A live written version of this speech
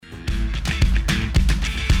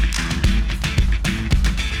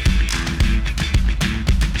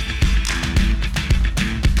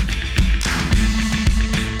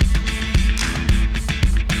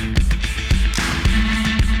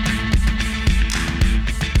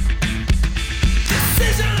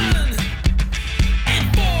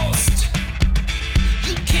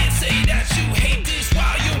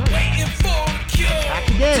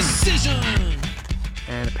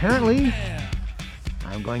unfortunately,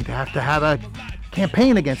 I'm going to have a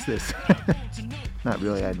campaign against this. Not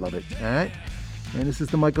really, I'd love it. All right? And this is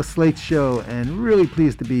the Michael Slate Show, and really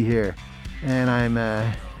pleased to be here. And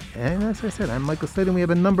and as I said, I'm Michael Slate, and we have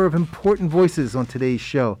a number of important voices on today's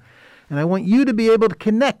show. And I want you to be able to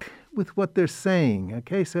connect with what they're saying.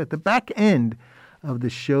 Okay, so at the back end of the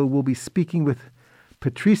show, we'll be speaking with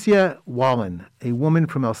Patricia Wallen, a woman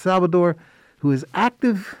from El Salvador who is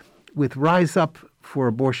active with Rise Up for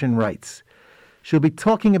Abortion Rights. She'll be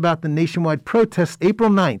talking about the nationwide protest April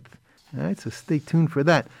 9th. All right, so stay tuned for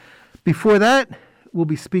that. Before that, we'll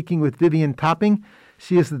be speaking with Vivian Topping.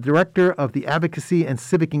 She is the Director of the Advocacy and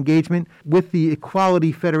Civic Engagement with the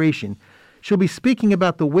Equality Federation. She'll be speaking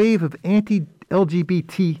about the wave of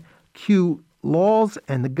anti-LGBTQ laws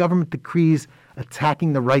and the government decrees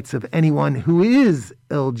attacking the rights of anyone who is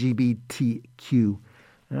LGBTQ. All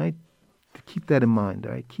right? Keep that in mind.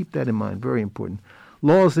 All right? Keep that in mind. Very important.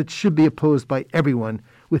 Laws that should be opposed by everyone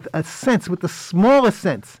with the smallest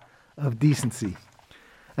sense of decency.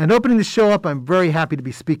 And opening the show up, I'm very happy to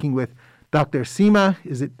be speaking with Dr. Seema.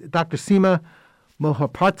 Is it Dr. Seema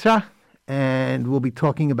Mohapatra? And we'll be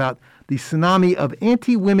talking about the tsunami of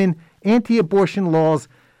anti-women, anti-abortion laws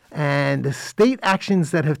and the state actions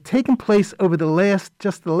that have taken place over the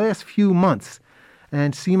last few months.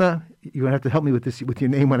 And Seema, you're going to have to help me with this, with your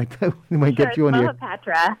name when I get you on here.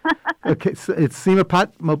 Mohapatra. Okay, so it's Seema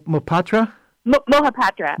Mohapatra?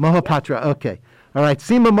 Mohapatra. Mohapatra, okay. All right,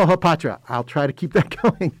 Seema Mohapatra. I'll try to keep that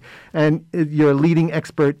going. And you're a leading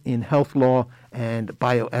expert in health law and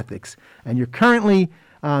bioethics. And you're currently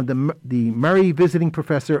the Murray Visiting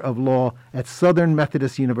Professor of Law at Southern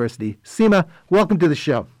Methodist University. Seema, welcome to the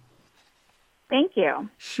show. Thank you.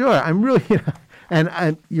 Sure, I'm really,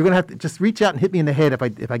 and you're going to have to just reach out and hit me in the head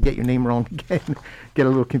if I get your name wrong again, get a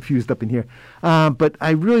little confused up in here. But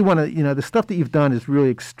I really want to, the stuff that you've done is really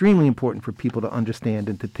extremely important for people to understand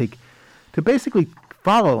and to basically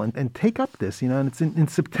follow and take up this, and it's in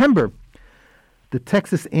September, the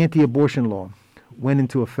Texas anti-abortion law went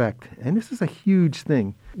into effect. And this is a huge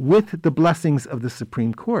thing with the blessings of the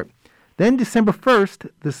Supreme Court. Then December 1st,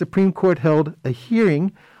 the Supreme Court held a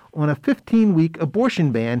hearing on a 15-week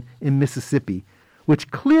abortion ban in Mississippi,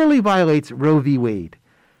 which clearly violates Roe v. Wade.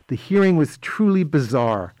 The hearing was truly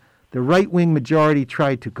bizarre. The right-wing majority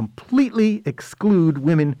tried to completely exclude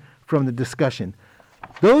women from the discussion.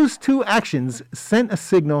 Those two actions sent a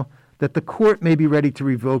signal that the court may be ready to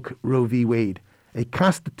revoke Roe v. Wade, a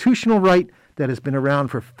constitutional right that has been around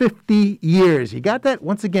for 50 years. You got that?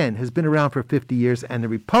 Once again, has been around for 50 years, and the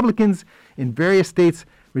Republicans in various states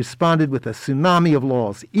responded with a tsunami of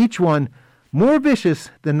laws, each one more vicious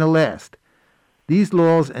than the last. These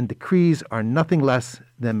laws and decrees are nothing less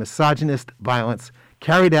than misogynist violence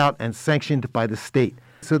carried out and sanctioned by the state.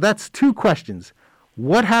 So that's two questions.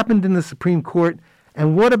 What happened in the Supreme Court,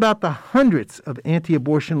 and what about the hundreds of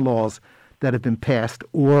anti-abortion laws that have been passed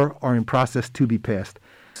or are in process to be passed?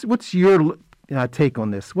 What's your take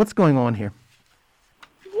on this? What's going on here?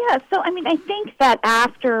 Yeah, so I think that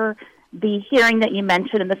after the hearing that you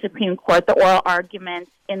mentioned in the Supreme Court, the oral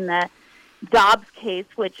arguments in the Dobbs case,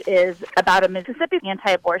 which is about a Mississippi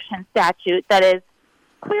anti-abortion statute that is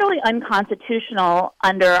clearly unconstitutional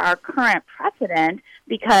under our current precedent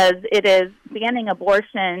because it is banning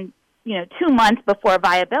abortion, 2 months before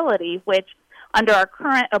viability, which under our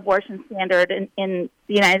current abortion standard in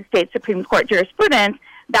the United States Supreme Court jurisprudence,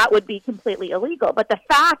 that would be completely illegal. But the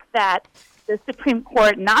fact that the Supreme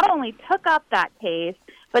Court not only took up that case,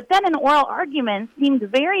 but then in oral arguments seemed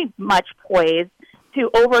very much poised to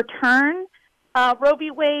overturn Roe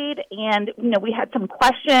v. Wade. And, we had some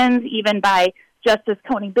questions even by Justice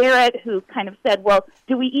Coney Barrett, who kind of said, well,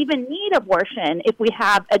 do we even need abortion if we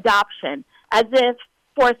have adoption? As if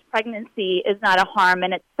forced pregnancy is not a harm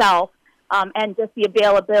in itself, and just the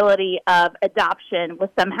availability of adoption was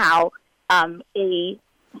somehow a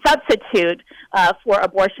substitute for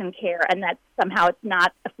abortion care, and that somehow it's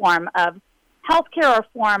not a form of health care or a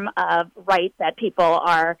form of right that people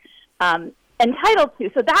are entitled to.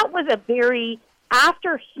 So that was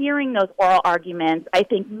after hearing those oral arguments, I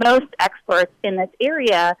think most experts in this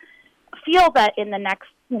area feel that in the next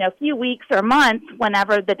few weeks or months,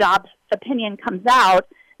 whenever the Dobbs opinion comes out,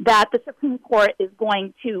 that the Supreme Court is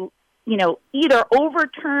going to either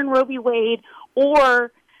overturn Roe v. Wade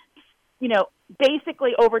or,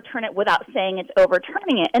 basically overturn it without saying it's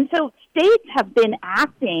overturning it. And so states have been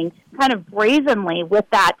acting kind of brazenly with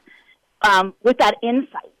that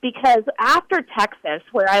insight, because after Texas,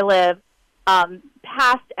 where I live,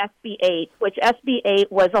 passed SB 8, which SB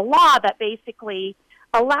 8 was a law that basically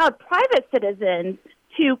allowed private citizens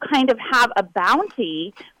to kind of have a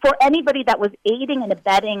bounty for anybody that was aiding and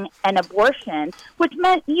abetting an abortion, which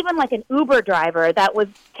meant even like an Uber driver that was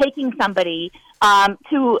taking somebody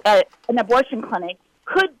to an abortion clinic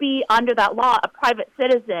could be, under that law, a private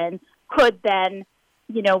citizen could then,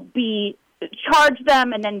 be charge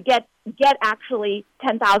them and then get actually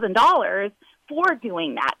 $10,000 for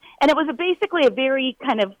doing that. And it was basically a very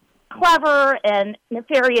kind of clever and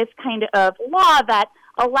nefarious kind of law that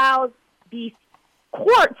allows the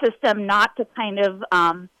court system not to kind of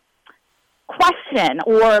question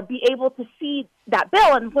or be able to see that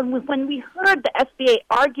bill. And when we heard the SBA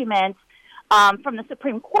argument from the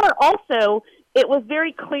Supreme Court also, it was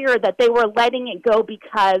very clear that they were letting it go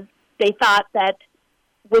because they thought that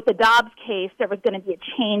with the Dobbs case, there was going to be a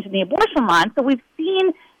change in the abortion law. And so we've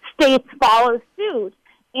seen states follow suit,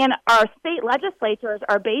 and our state legislatures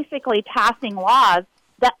are basically passing laws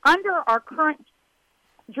that under our current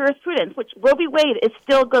jurisprudence, which Roe v. Wade is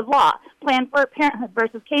still good law, Planned Parenthood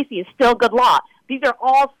versus Casey is still good law. These are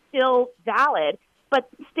all still valid, but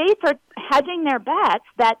states are hedging their bets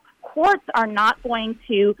that courts are not going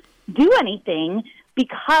to do anything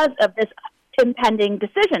because of this impending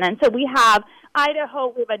decision. And so we have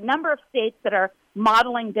Idaho, we have a number of states that are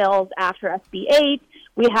modeling bills after SB 8.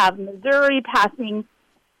 We have Missouri passing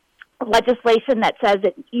legislation that says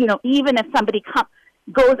that, even if somebody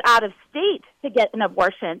goes out of state to get an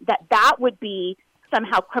abortion, that would be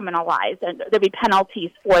somehow criminalized and there'd be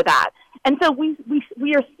penalties for that. And so we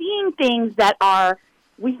are seeing things that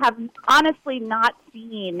we have honestly not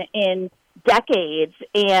seen in decades,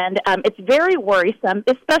 and it's very worrisome,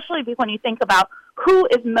 especially when you think about who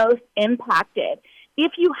is most impacted.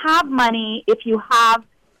 If you have money, if you have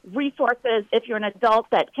resources, if you're an adult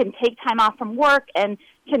that can take time off from work and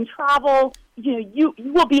can travel, you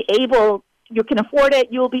will be able, you can afford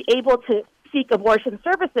it, you will be able to seek abortion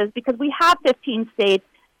services, because we have 15 states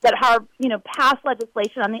that have, passed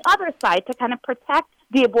legislation on the other side to kind of protect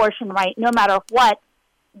the abortion right no matter what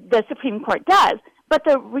the Supreme Court does. But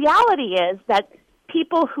the reality is that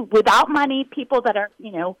people who, without money, people that are,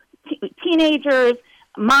 teenagers,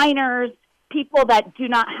 minors, people that do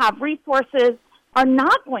not have resources are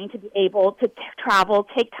not going to be able to travel,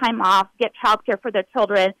 take time off, get child care for their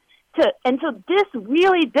children. And so this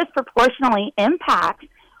really disproportionately impacts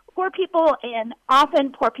poor people, and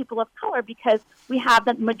often poor people of color, because we have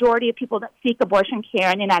the majority of people that seek abortion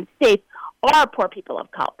care in the United States are poor people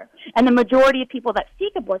of color. And the majority of people that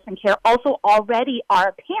seek abortion care also already are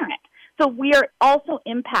a parent. So we are also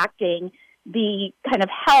impacting the kind of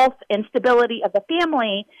health and stability of the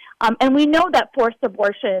family. And we know that forced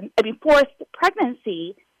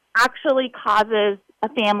pregnancy actually causes a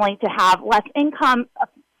family to have less income,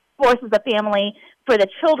 forces a family for the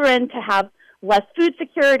children to have less food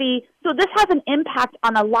security. So this has an impact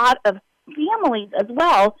on a lot of families as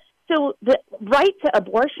well. So the right to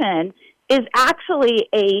abortion is actually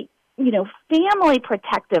a, family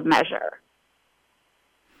protective measure.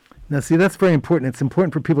 Now, see, that's very important. It's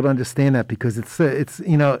important for people to understand that, because it's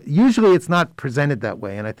usually it's not presented that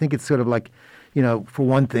way. And I think it's sort of like, for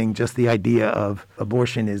one thing, just the idea of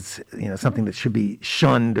abortion is, something that should be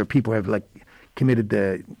shunned, or people have committed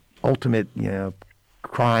the ultimate,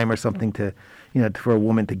 crime or something to, for a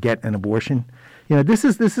woman to get an abortion. This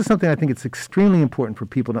is something I think it's extremely important for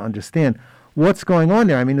people to understand what's going on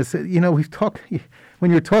there. I mean, we've talked,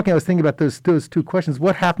 when you were talking, I was thinking about those two questions.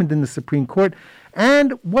 What happened in the Supreme Court?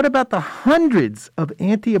 And what about the hundreds of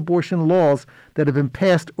anti-abortion laws that have been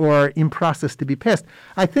passed or are in process to be passed?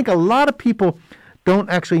 I think a lot of people don't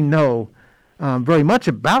actually know very much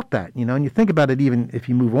about that, and you think about it, even if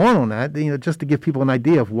you move on that, just to give people an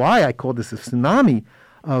idea of why I call this a tsunami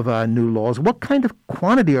of new laws. What kind of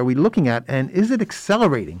quantity are we looking at, and is it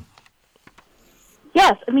accelerating?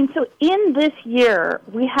 Yes. So in this year,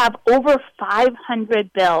 we have over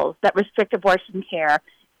 500 bills that restrict abortion care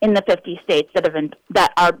in the 50 states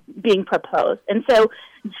that are being proposed. And so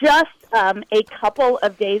just a couple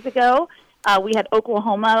of days ago, we had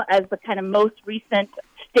Oklahoma as the kind of most recent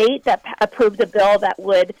state that approved a bill that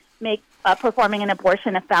would make performing an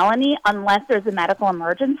abortion a felony unless there's a medical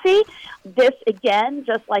emergency. This, again,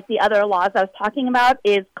 just like the other laws I was talking about,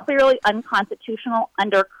 is clearly unconstitutional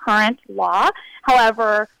under current law.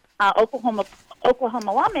 However, Oklahoma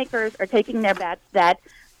lawmakers are taking their bets that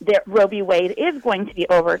Roe v. Wade is going to be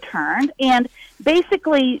overturned. And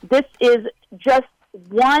basically, this is just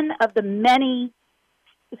one of the many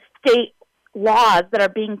state laws that are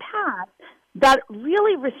being passed that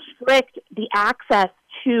really restrict the access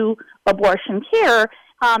to abortion care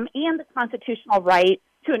and the constitutional right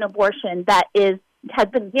to an abortion that has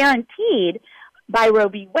been guaranteed by Roe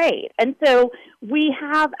v. Wade. And so we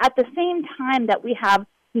have, at the same time that we have,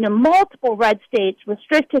 multiple red states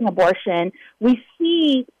restricting abortion, we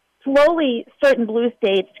see slowly certain blue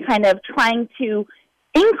states kind of trying to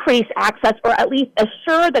increase access, or at least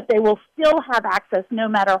assure that they will still have access no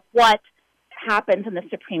matter what happens in the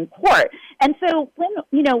Supreme Court. And so when,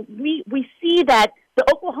 we see that the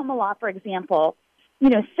Oklahoma law, for example,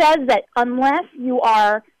 says that unless you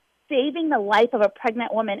are saving the life of a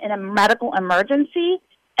pregnant woman in a medical emergency,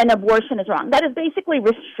 an abortion is wrong. That is basically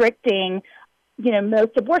restricting,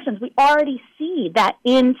 most abortions. We already see that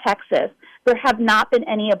in Texas, there have not been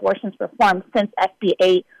any abortions performed since SB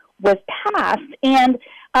 8 was passed. And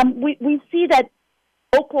we see that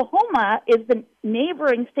Oklahoma is the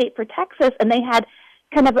neighboring state for Texas, and they had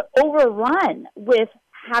kind of overrun with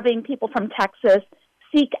having people from Texas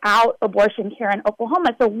seek out abortion care in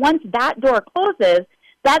Oklahoma. So once that door closes,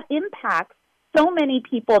 that impacts so many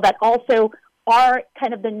people that also are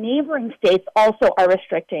kind of the neighboring states also are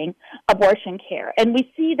restricting abortion care. And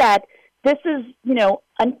we see that this is,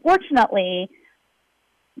 unfortunately,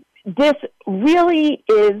 this really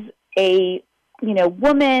is a,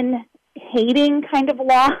 woman-hating kind of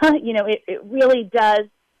law. It really does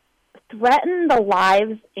threaten the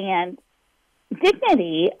lives and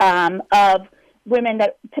dignity of women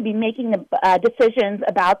to be making the decisions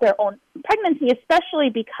about their own pregnancy,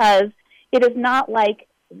 especially because it is not like,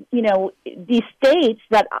 these states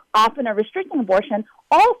that often are restricting abortion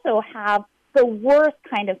also have the worst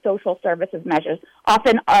kind of social services measures,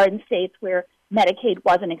 often are in states where Medicaid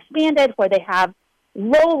wasn't expanded, where they have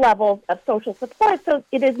low levels of social support. So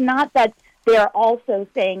it is not that they are also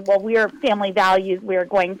saying, well, we are family values, we're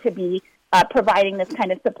going to be providing this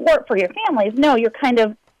kind of support for your families. No, you're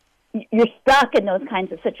stuck in those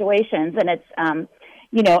kinds of situations, and it's, a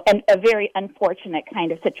very unfortunate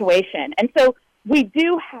kind of situation. And so we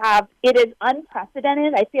do have, it is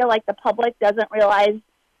unprecedented. I feel like the public doesn't realize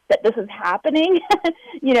that this is happening,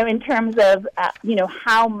 in terms of,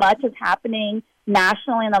 how much is happening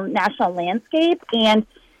nationally in the national landscape. And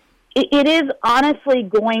it is honestly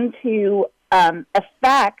going to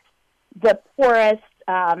affect the poorest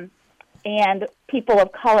and people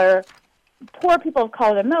of color, poor people of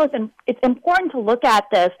color the most. And it's important to look at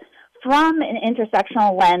this from an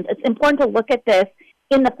intersectional lens. It's important to look at this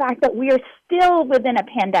in the fact that we are still within a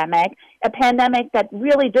pandemic that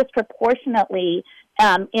really disproportionately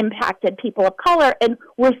impacted people of color. And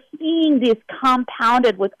we're seeing these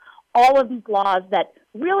compounded with all of these laws that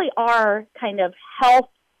really are kind of health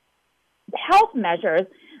measures.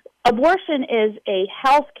 Abortion is a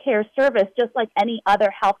health care service just like any other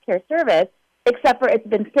health care service, except for it's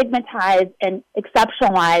been stigmatized and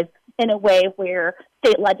exceptionalized in a way where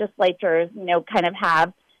state legislatures, kind of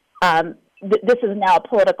have this is now a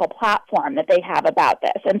political platform that they have about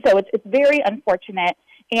this. And so it's very unfortunate.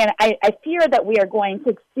 And I fear that we are going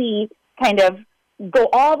to see kind of go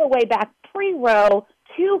all the way back pre-Roe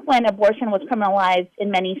to when abortion was criminalized in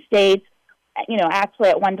many states, actually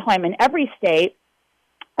at one time in every state.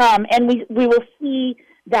 And we will see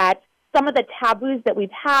that some of the taboos that we've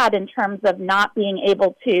had in terms of not being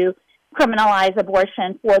able to criminalize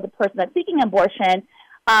abortion for the person that's seeking abortion,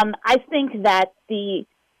 I think that the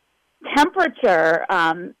temperature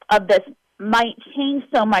of this might change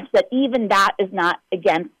so much that even that is not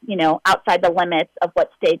against, outside the limits of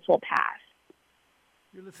what states will pass.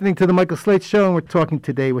 You're listening to the Michael Slate Show, and we're talking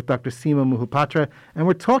today with Dr. Seema Mohapatra, and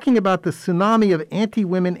we're talking about the tsunami of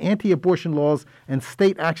anti-women, anti-abortion laws and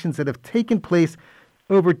state actions that have taken place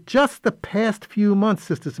over just the past few months,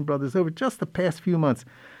 sisters and brothers, over just the past few months.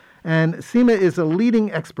 And Seema is a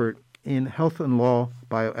leading expert in health and law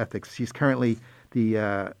bioethics. She's currently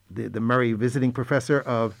the Murray Visiting Professor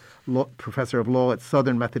of Law at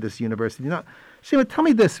Southern Methodist University. Now, Seema, tell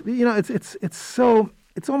me this.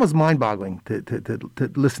 It's almost mind-boggling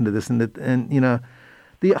to listen to this, and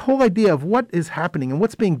the whole idea of what is happening and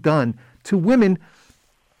what's being done to women,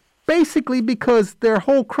 basically because their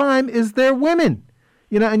whole crime is they're women.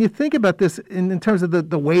 And you think about this in terms of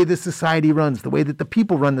the way this society runs, the way that the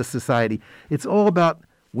people run this society. It's all about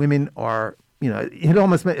women are. It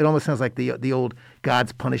almost sounds like the old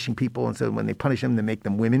gods punishing people, and so when they punish them, they make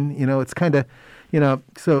them women. It's kind of,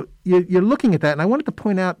 So you're looking at that, and I wanted to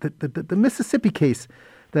point out that the Mississippi case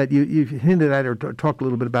that you've hinted at or talked a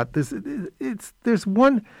little bit about. There's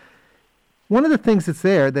one of the things that's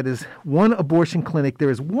there that is one abortion clinic.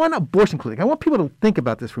 There is one abortion clinic. I want people to think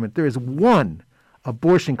about this for a minute. There is one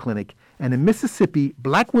abortion clinic, and in Mississippi,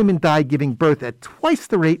 black women die giving birth at twice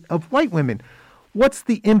the rate of white women. What's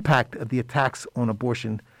the impact of the attacks on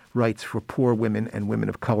abortion rights for poor women and women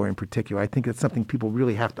of color in particular? I think it's something people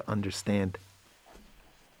really have to understand.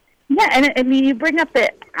 Yeah, and I mean, you bring up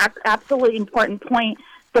the absolutely important point.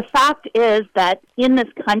 The fact is that in this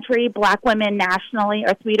country, black women nationally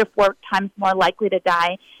are 3 to 4 times more likely to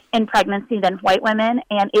die in pregnancy than white women.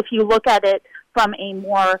 And if you look at it from a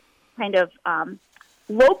more kind of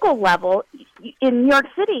local level, in New York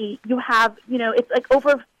City, you have, it's like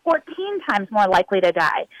over 14 times more likely to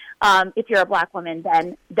die if you're a black woman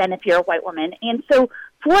than if you're a white woman. And so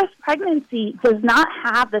forced pregnancy does not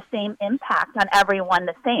have the same impact on everyone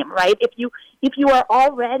the same, right? If you are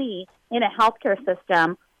already in a healthcare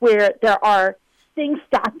system where there are things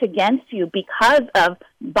stacked against you because of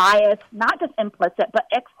bias, not just implicit, but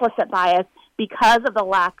explicit bias, because of the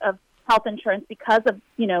lack of health insurance, because of,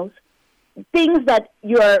 things that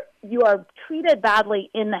you are treated badly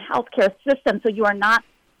in the healthcare system, so you are not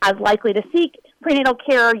as likely to seek prenatal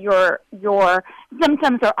care. Your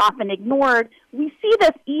symptoms are often ignored. We see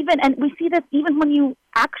this even when you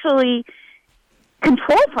actually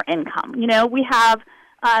control for income. We have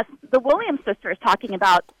the Williams sisters talking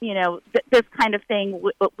about this kind of thing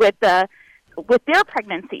with their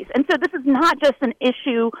pregnancies, and so this is not just an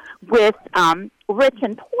issue with rich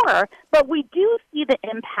and poor, but we do see the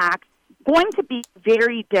impact going to be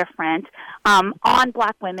very different on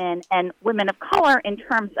black women and women of color in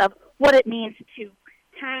terms of what it means to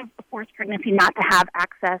have a forced pregnancy, not to have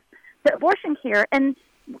access to abortion care. And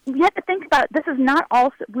we have to think about this is not going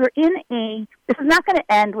to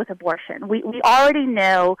end with abortion. We already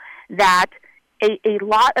know that a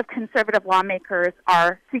lot of conservative lawmakers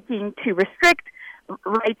are seeking to restrict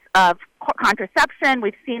rights of contraception.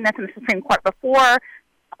 We've seen this in the Supreme Court before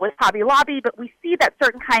with Hobby Lobby, but we see that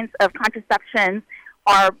certain kinds of contraceptions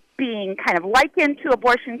are being kind of likened to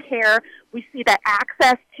abortion care. We see that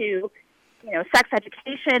access to, sex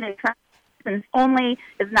education and contraceptions only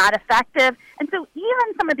is not effective. And so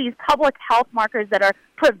even some of these public health markers that are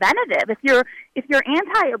preventative, if you're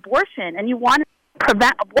anti-abortion and you want to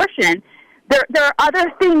prevent abortion, there are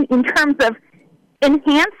other things in terms of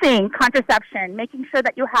enhancing contraception, making sure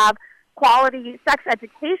that you have quality sex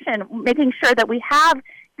education, making sure that we have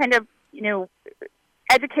kind of,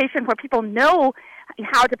 education where people know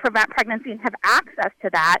how to prevent pregnancy and have access to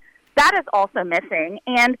that. That is also missing.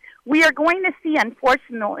 And we are going to see,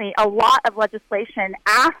 unfortunately, a lot of legislation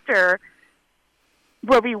after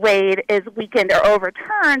Roe v. Wade is weakened or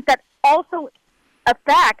overturned that also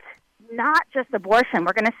affect not just abortion.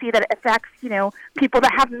 We're going to see that it affects, people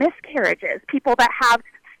that have miscarriages, people that have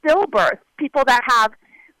stillbirth, people that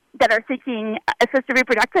are seeking assisted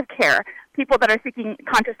reproductive care, people that are seeking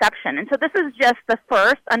contraception. And so this is just the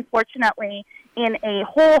first, unfortunately, in a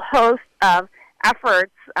whole host of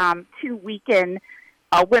efforts to weaken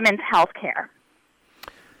women's health care.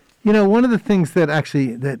 One of the things that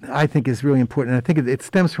I think is really important, and I think it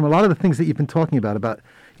stems from a lot of the things that you've been talking about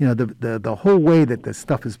the whole way that this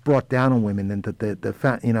stuff is brought down on women, and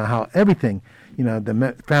that how everything,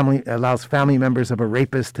 the family allows family members of a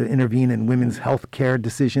rapist to intervene in women's health care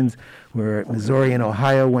decisions, where Missouri and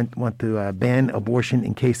Ohio want to ban abortion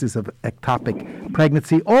in cases of ectopic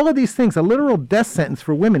pregnancy. All of these things, a literal death sentence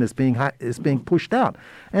for women is being pushed out.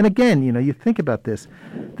 And again, you think about this.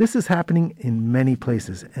 This is happening in many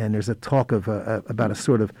places, and there's a talk of about a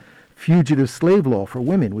sort of fugitive slave law for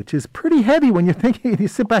women, which is pretty heavy when you're thinking. You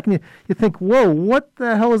sit back and you think, whoa, what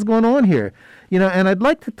the hell is going on here? And I'd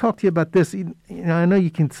like to talk to you about this. I know you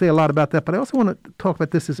can say a lot about that, but I also want to talk about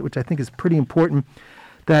this, which I think is pretty important,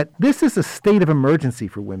 that this is a state of emergency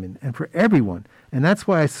for women and for everyone. And that's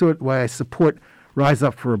why I support Rise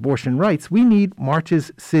Up for Abortion Rights. We need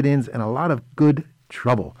marches, sit-ins, and a lot of good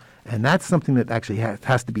trouble. And that's something that actually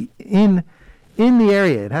has to be in the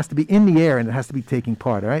area. It has to be in the air, and it has to be taking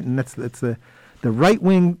part, all right? And that's the right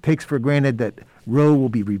wing takes for granted that Roe will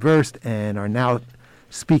be reversed and are now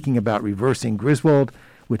speaking about reversing Griswold,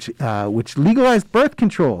 which legalized birth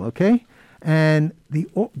control, okay? And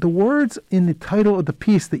the words in the title of the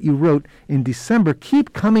piece that you wrote in December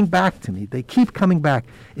keep coming back to me. They keep coming back.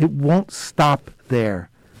 It won't stop there.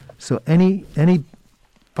 So any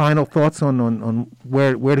final thoughts on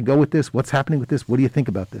where to go with this? What's happening with this? What do you think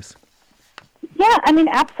about this? Yeah,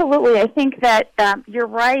 absolutely. I think that you're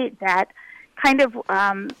right that kind of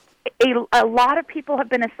a lot of people have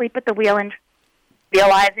been asleep at the wheel and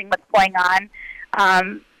realizing what's going on.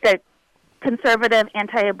 The conservative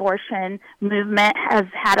anti-abortion movement has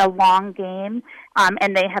had a long game,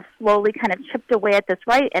 and they have slowly kind of chipped away at this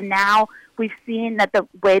right. And now we've seen that the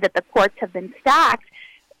way that the courts have been stacked,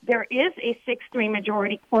 there is a 6-3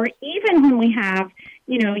 majority court, even when we have,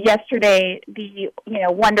 yesterday the,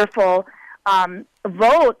 wonderful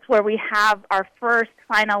votes where we have our first,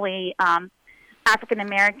 finally,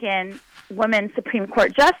 African-American woman Supreme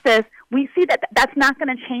Court justice, we see that that's not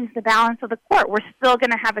going to change the balance of the court. We're still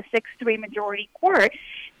going to have a 6-3 majority court.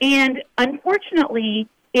 And unfortunately,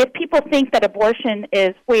 if people think that abortion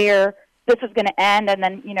is where this is going to end and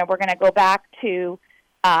then, we're going to go back to,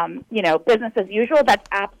 business as usual, that's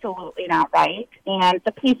absolutely not right. And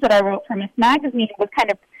the piece that I wrote for Miss Magazine was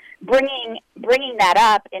kind of bringing that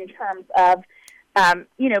up in terms of,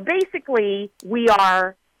 basically we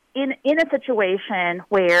are in a situation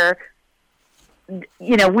where,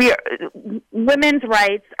 women's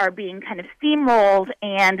rights are being kind of steamrolled,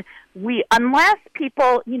 and unless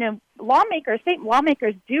people, state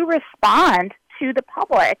lawmakers do respond to the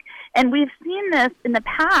public, and we've seen this in the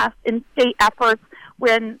past in state efforts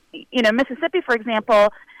when, Mississippi, for example,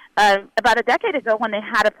 about a decade ago when they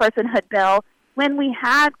had a personhood bill, when we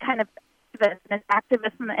had kind of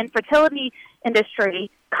activists in the infertility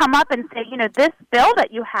industry come up and say, this bill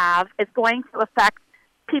that you have is going to affect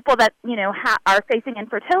people that, are facing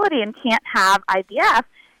infertility and can't have IVF.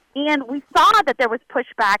 And we saw that there was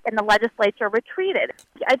pushback and the legislature retreated.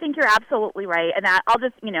 I think you're absolutely right. And I'll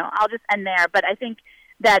just end there. But I think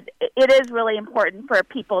that it is really important for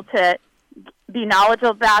people to be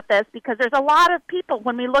knowledgeable about this, because there's a lot of people,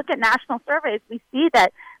 when we look at national surveys, we see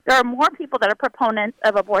that there are more people that are proponents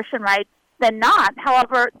of abortion rights than not.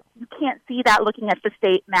 However, you can't see that looking at the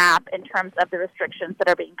state map in terms of the restrictions that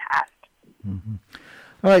are being passed. Mm-hmm.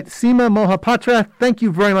 All right, Seema Mohapatra, thank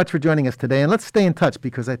you very much for joining us today. And let's stay in touch,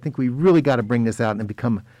 because I think we really got to bring this out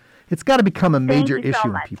and it's got to become a major issue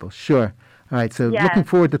for people. Sure. All right, so looking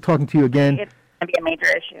forward to talking to you again. It's going to be a major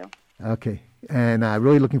issue. Okay, and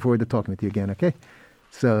really looking forward to talking with you again, okay?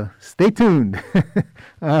 So stay tuned.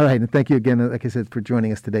 All right, and thank you again, like I said, for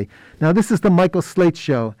joining us today. Now, this is the Michael Slate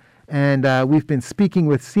Show, and we've been speaking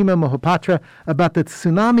with Seema Mohapatra about the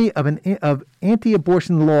tsunami of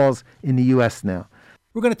anti-abortion laws in the U.S. now.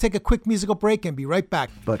 We're going to take a quick musical break and be right back.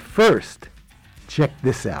 But first, check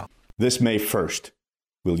this out. This May 1st,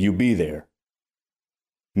 will you be there?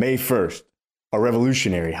 May 1st, a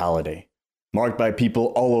revolutionary holiday, marked by people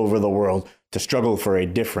all over the world to struggle for a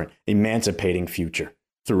different, emancipating future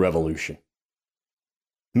through revolution.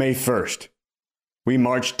 May 1st, we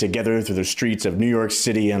marched together through the streets of New York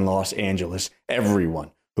City and Los Angeles,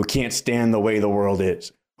 everyone who can't stand the way the world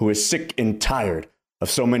is, who is sick and tired of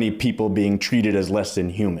so many people being treated as less than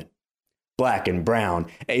human. Black and brown,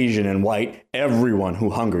 Asian and white, everyone who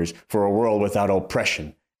hungers for a world without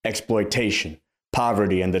oppression, exploitation,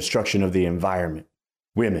 poverty, and destruction of the environment.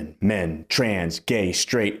 Women, men, trans, gay,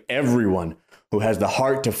 straight, everyone who has the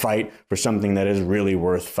heart to fight for something that is really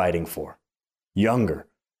worth fighting for. Younger,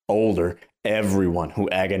 older, everyone who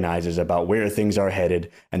agonizes about where things are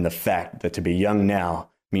headed and the fact that to be young now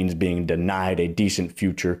means being denied a decent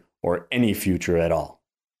future or any future at all.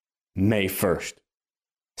 May 1st.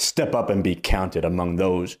 Step up and be counted among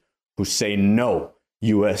those who say no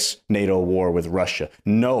U.S.-NATO war with Russia,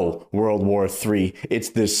 no World War III. It's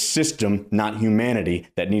this system, not humanity,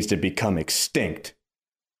 that needs to become extinct.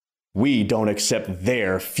 We don't accept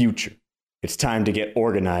their future. It's time to get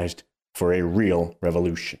organized for a real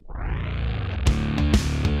revolution.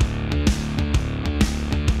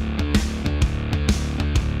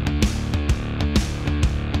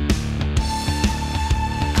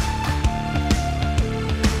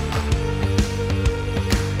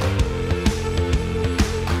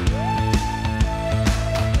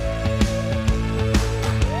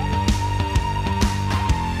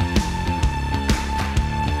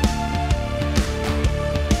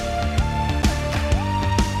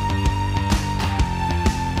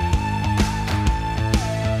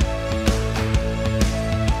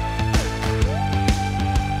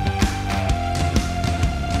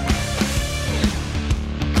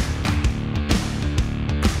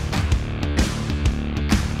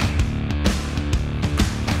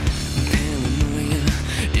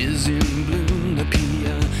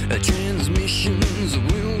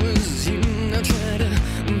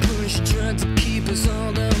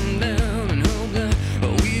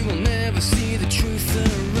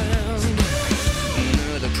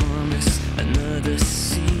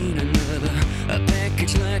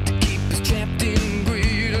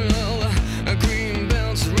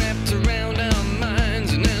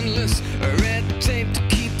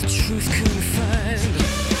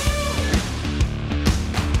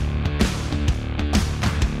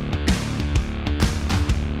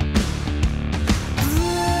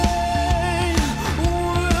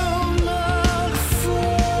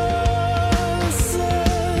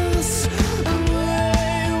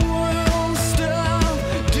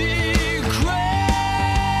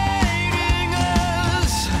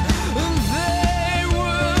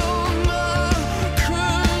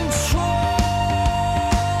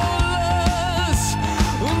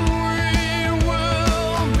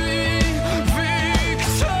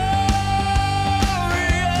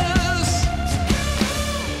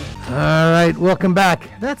 Welcome back.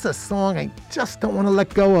 That's a song I just don't want to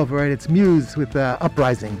let go of, right? It's Muse with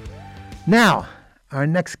Uprising. Now, our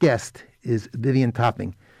next guest is Vivian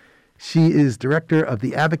Topping. She is Director of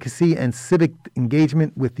the Advocacy and Civic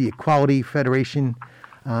Engagement with the Equality Federation.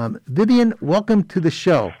 Vivian, welcome to the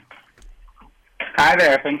show. Hi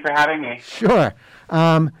there. Thanks for having me. Sure.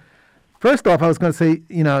 First off, I was going to say,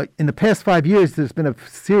 in the past 5 years, there's been a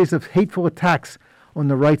series of hateful attacks on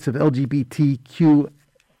the rights of LGBTQ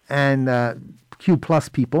and Q plus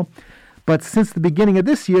people. But since the beginning of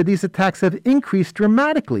this year, these attacks have increased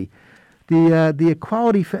dramatically. The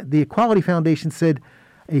Equality Foundation said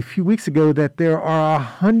a few weeks ago that there are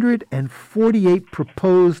 148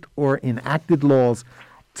 proposed or enacted laws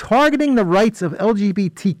targeting the rights of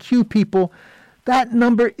LGBTQ people. That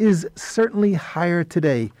number is certainly higher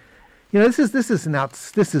today. This is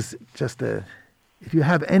just if you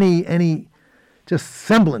have any just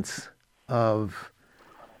semblance of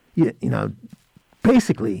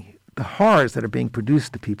basically the horrors that are being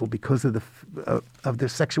produced to people because of their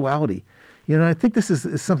sexuality. I think this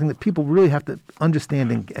is something that people really have to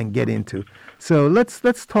understand and get into. So let's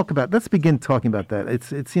begin talking about that.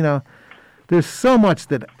 It's there's so much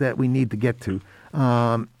that we need to get to.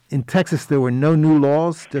 In Texas, there were no new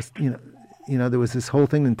laws. There was this whole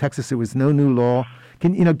thing in Texas. There was no new law.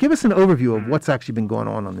 Can give us an overview of what's actually been going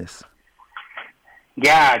on this?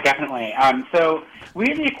 Yeah, definitely. So we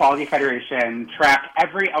at the Equality Federation track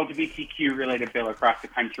every LGBTQ-related bill across the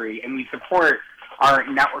country, and we support our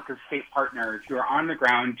network of state partners who are on the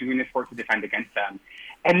ground doing this work to defend against them.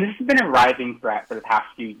 And this has been a rising threat for the past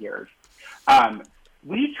few years.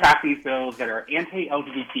 We track these bills that are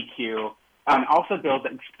anti-LGBTQ, also bills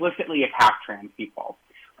that explicitly attack trans people.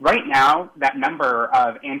 Right now, that number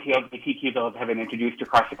of anti-LGBTQ bills that have been introduced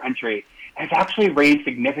across the country has actually raised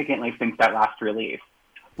significantly since that last release.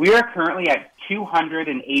 We are currently at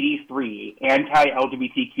 283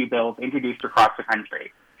 anti-LGBTQ bills introduced across the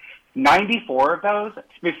country. 94 of those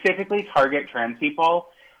specifically target trans people,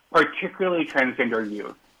 particularly transgender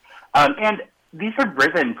youth. And these have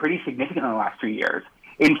risen pretty significantly in the last 3 years.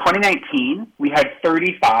 In 2019, we had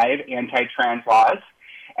 35 anti-trans laws,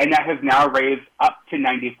 and that has now raised up to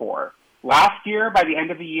 94. Last year, by the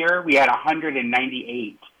end of the year, we had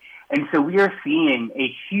 198. And so we are seeing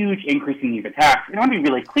a huge increase in these attacks. And I want to be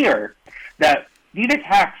really clear that these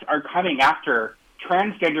attacks are coming after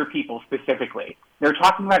transgender people specifically. They're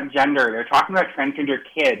talking about gender. They're talking about transgender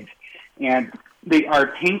kids. And they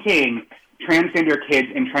are painting transgender kids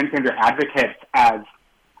and transgender advocates as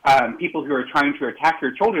people who are trying to attack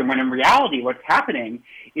your children, when in reality what's happening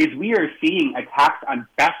is we are seeing attacks on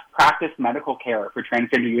best practice medical care for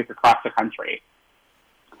transgender youth across the country.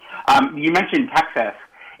 You mentioned Texas.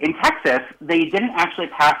 In Texas, they didn't actually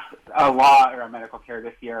pass a law around medical care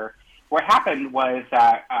this year. What happened was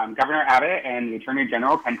that Governor Abbott and the Attorney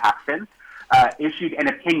General, Ken Paxton, issued an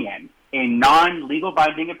opinion, a non-legal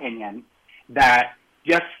binding opinion, that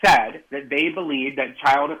just said that they believed that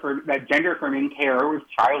that gender-affirming care was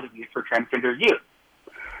child abuse for transgender youth.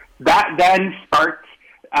 That then sparked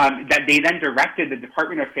that they then directed the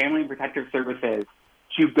Department of Family and Protective Services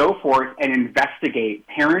to go forth and investigate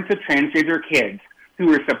parents of transgender kids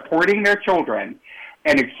who are supporting their children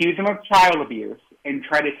and accuse them of child abuse and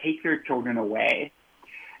try to take their children away.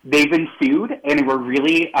 They've been sued, and we're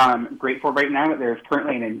really grateful right now that there's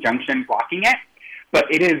currently an injunction blocking it. But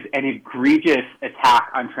it is an egregious attack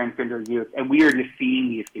on transgender youth, and we are just seeing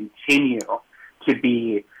these continue to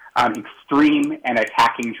be extreme and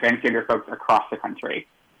attacking transgender folks across the country.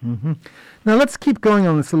 Mm-hmm. Now let's keep going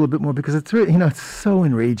on this a little bit more, because it's really, it's so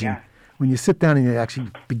enraging when you sit down and you actually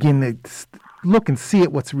begin to look and see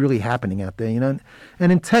at what's really happening out there.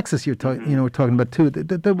 And in Texas, we're talking about too.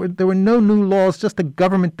 There were no new laws, just a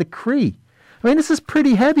government decree. I mean, this is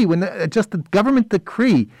pretty heavy when just the government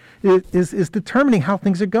decree is determining how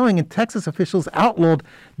things are going. And Texas officials outlawed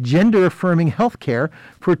gender-affirming health care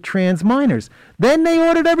for trans minors. Then they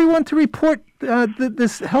ordered everyone to report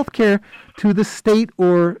this health care to the state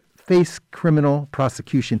or face criminal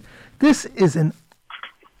prosecution. This is an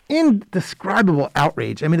indescribable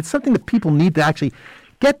outrage. I mean, it's something that people need to actually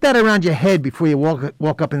get that around your head before you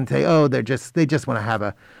walk up and say, "Oh, they just want to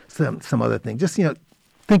have some other thing." Just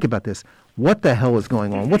think about this. What the hell is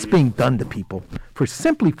going on? What's being done to people for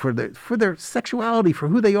their sexuality, for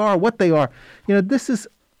who they are, what they are? This is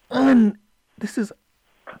what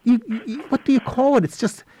do you call it?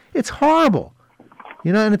 It's horrible.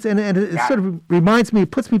 And it sort of reminds me,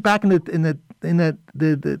 it puts me back in the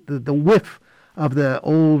whiff of the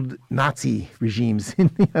old Nazi regimes.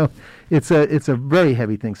 It's a very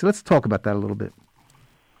heavy thing. So let's talk about that a little bit.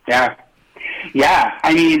 Yeah.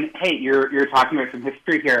 I mean, hey, you're talking about some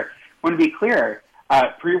history here. want to be clear,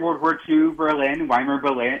 pre-World War II Weimar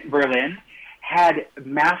Berlin had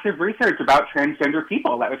massive research about transgender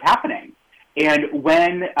people that was happening. And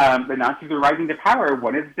when the Nazis were rising to power,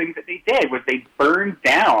 one of the things that they did was they burned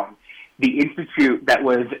down the institute that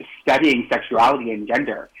was studying sexuality and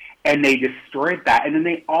gender. And they destroyed that. And then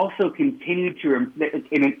they also continued to,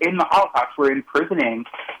 in the Holocaust, were imprisoning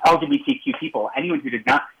LGBTQ people, anyone who did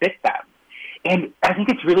not fit them. And I think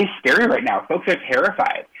it's really scary right now. Folks are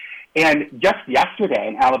terrified. And just yesterday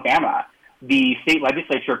in Alabama, the state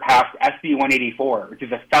legislature passed SB 184, which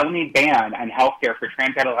is a felony ban on health care for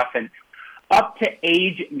trans adolescents up to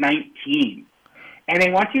age 19. And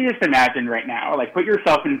I want you to just imagine right now, like put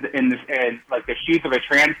yourself in like the shoes of a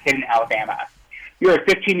trans kid in Alabama. You're a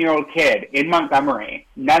 15-year-old kid in Montgomery.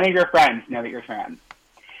 None of your friends know that you're trans.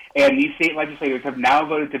 And these state legislators have now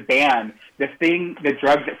voted to ban the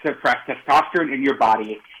drugs that suppress testosterone in your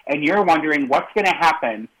body. And you're wondering what's going to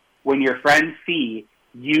happen when your friends see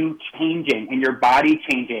you changing and your body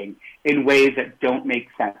changing in ways that don't make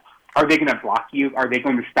sense. Are they going to block you? Are they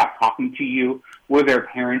going to stop talking to you? Will their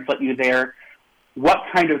parents let you there? What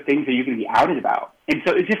kind of things are you going to be outed about? And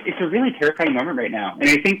so it's a really terrifying moment right now. And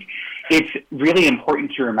I think it's really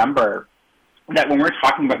important to remember that when we're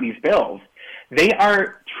talking about these bills, they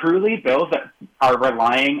are truly bills that are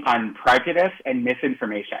relying on prejudice and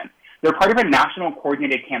misinformation. They're part of a national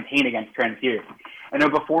coordinated campaign against trans youth. I know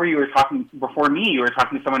before me, you were talking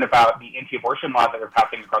to someone about the anti-abortion laws that are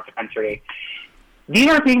passing across the country. These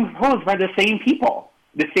are being proposed by the same people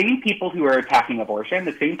who are attacking abortion,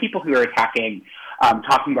 the same people who are attacking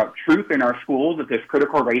talking about truth in our schools with this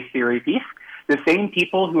critical race theory piece, the same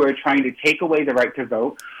people who are trying to take away the right to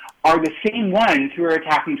vote are the same ones who are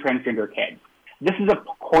attacking transgender kids. This is a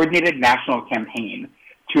coordinated national campaign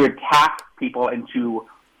to attack people and to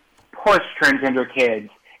push transgender kids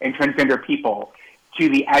and transgender people to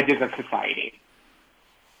the edges of society.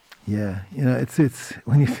 Yeah, it's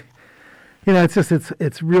when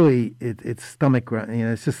it's really stomach,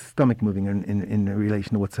 it's just stomach moving in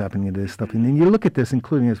relation to what's happening to this stuff. And then you look at this,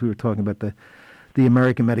 including as we were talking about the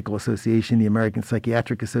American Medical Association, the American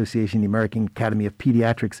Psychiatric Association, the American Academy of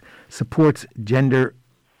Pediatrics supports gender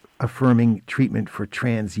affirming treatment for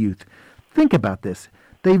trans youth. Think about this.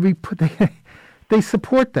 They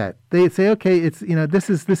support that. They say, okay, it's this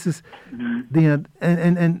is mm-hmm.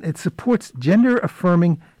 And it supports gender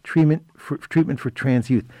affirming treatment for trans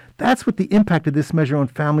youth. That's what the impact of this measure on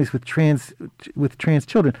families with trans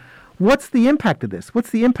children. What's the impact of this? What's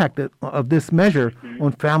the impact of this measure mm-hmm.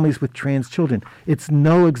 on families with trans children? It's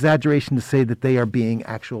no exaggeration to say that they are being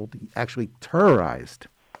actually terrorized.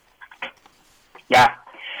 Yeah.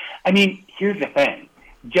 I mean, here's the thing.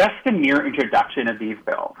 Just the mere introduction of these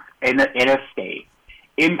bills in a state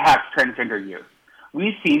impacts transgender youth.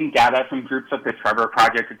 We've seen data from groups like the Trevor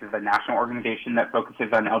Project, which is a national organization that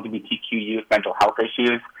focuses on LGBTQ youth mental health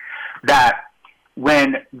issues, that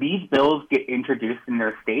when these bills get introduced in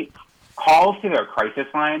their states, calls to their crisis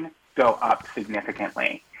line go up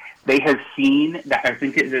significantly. They have seen that, I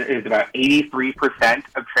think it is about 83%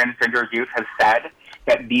 of transgender youth have said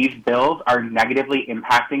that these bills are negatively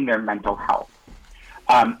impacting their mental health.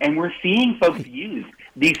 And we're seeing folks use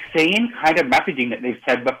the same kind of messaging that they've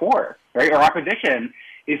said before, right? Our opposition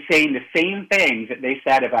is saying the same things that they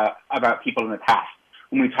said about people in the past.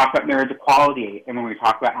 When we talk about marriage equality and when we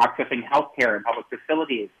talk about accessing health care in public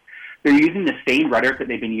facilities, they're using the same rhetoric that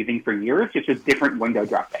they've been using for years, just with different window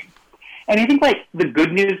dressing. And I think, the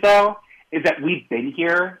good news, though, is that we've been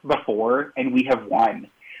here before and we have won.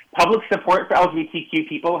 Public support for LGBTQ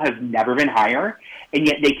people has never been higher, and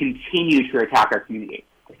yet they continue to attack our community.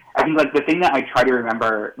 I think the thing that I try to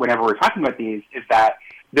remember whenever we're talking about these is that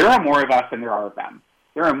there are more of us than there are of them.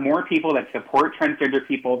 There are more people that support transgender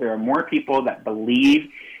people. There are more people that believe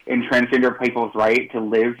in transgender people's right to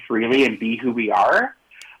live freely and be who we are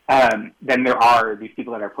than there are these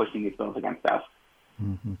people that are pushing these bills against us.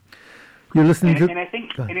 Mm-hmm. You're listening and I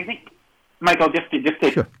think, Michael, just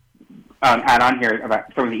to sure. Add on here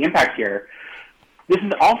about some of the impacts here, this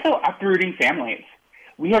is also uprooting families.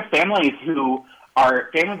 We have families who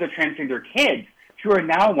are families of transgender kids who are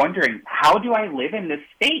now wondering, how do I live in this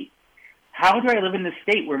state? How do I live in this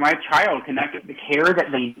state where my child cannot get the care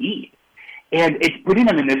that they need? And it's putting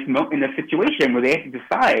them in this situation where they have to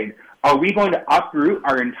decide, are we going to uproot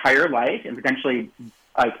our entire life and potentially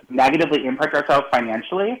negatively impact ourselves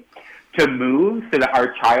financially to move so that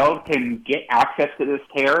our child can get access to this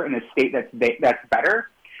care in a state that's better?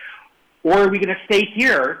 Or are we going to stay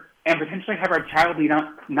here and potentially have our child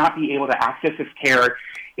not be able to access this care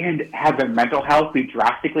and have their mental health be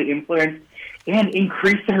drastically influenced and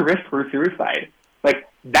increase their risk for suicide?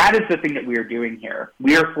 That is the thing that we are doing here.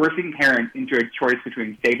 We are forcing parents into a choice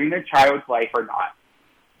between saving their child's life or not.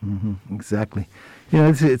 Mm-hmm, exactly.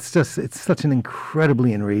 It's such an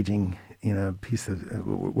incredibly enraging, piece of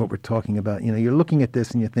what we're talking about. You're looking at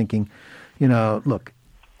this and you're thinking, look,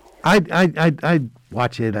 I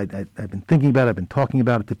watch it. I've been thinking about it. I've been talking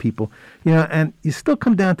about it to people, and you still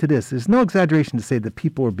come down to this. There's no exaggeration to say that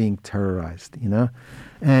people are being terrorized,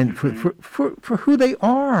 and for who they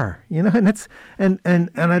are, and that's and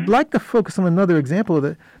I'd like to focus on another example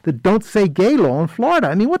of the Don't Say Gay law in Florida.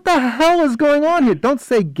 I mean, what the hell is going on here? Don't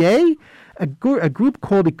Say Gay? A group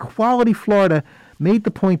called Equality Florida made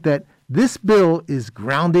the point that this bill is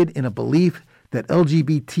grounded in a belief that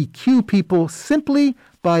LGBTQ people, simply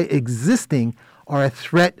by existing, are a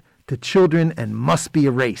threat to children and must be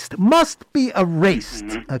erased. Must be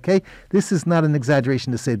erased, okay? This is not an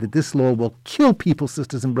exaggeration to say that this law will kill people,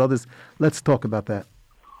 sisters and brothers. Let's talk about that.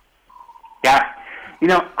 Yeah.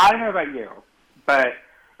 I don't know about you, but,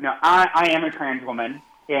 I am a trans woman.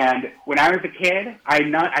 And when I was a kid, I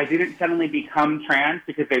didn't suddenly become trans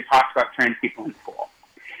because they talked about trans people in school.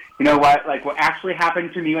 You know what? Like, what actually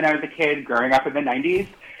happened to me when I was a kid growing up in the 90s,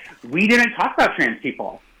 we didn't talk about trans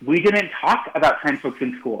people. We didn't talk about trans folks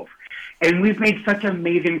in schools. And we've made such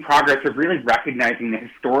amazing progress of really recognizing the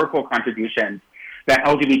historical contributions that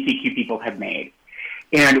LGBTQ people have made.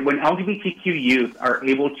 And when LGBTQ youth are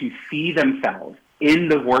able to see themselves in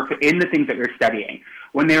the work, in the things that they're studying,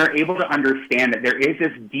 when they are able to understand that there is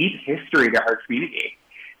this deep history to our community,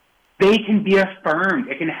 they can be affirmed.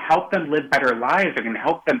 It can help them live better lives. It can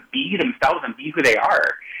help them be themselves and be who they are.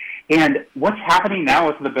 And what's happening now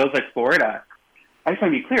with the bills like Florida, I just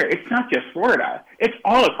want to be clear, it's not just Florida. It's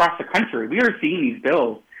all across the country. We are seeing these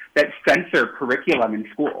bills that censor curriculum in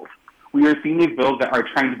schools. We are seeing these bills that are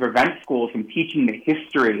trying to prevent schools from teaching the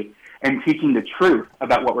history and teaching the truth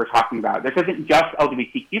about what we're talking about. This isn't just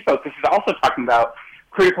LGBTQ folks. This is also talking about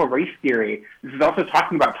critical race theory. This is also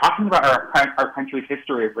talking about our country's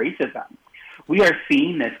history of racism. We are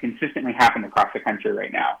seeing this consistently happen across the country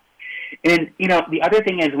right now. And, the other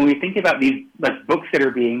thing is when we think about these books that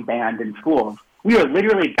are being banned in schools, we are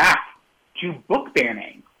literally back to book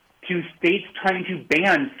banning, to states trying to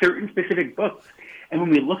ban certain specific books. And when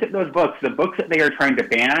we look at those books, the books that they are trying to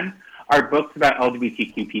ban are books about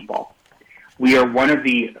LGBTQ people. We are one of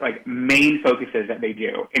the main focuses that they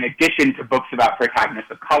do, in addition to books about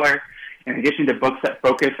protagonists of color, in addition to books that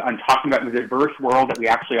focus on talking about the diverse world that we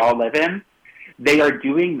actually all live in. They are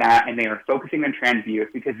doing that, and they are focusing on trans youth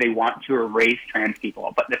because they want to erase trans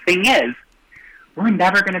people. But the thing is, we're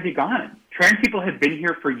never going to be gone. Trans people have been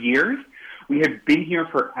here for years. We have been here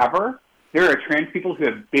forever. There are trans people who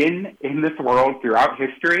have been in this world throughout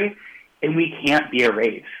history, and we can't be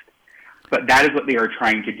erased. But that is what they are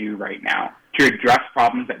trying to do right now, to address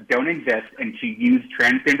problems that don't exist and to use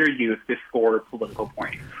transgender youth to score political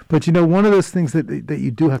points. But one of those things that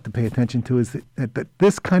you do have to pay attention to is that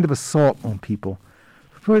this kind of assault on people,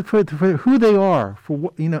 for who they are, for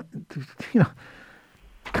what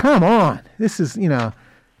come on, this is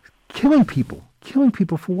killing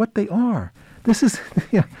people for what they are. This is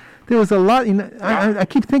there was a lot. I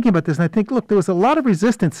keep thinking about this, and I think, look, there was a lot of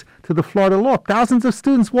resistance to the Florida law. Thousands of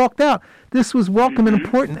students walked out. This was welcome and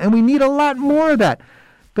important, and we need a lot more of that.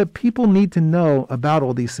 But people need to know about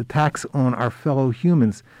all these attacks on our fellow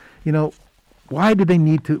humans. Why do they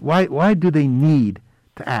need to? Why do they need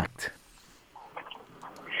to act?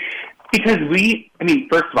 Because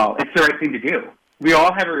first of all, it's the right thing to do. We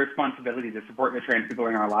all have a responsibility to support the trans people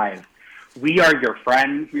in our lives. We are your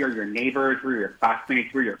friends, we are your neighbors, we're your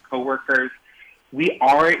classmates, we're your coworkers. We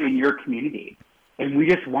are in your community, and we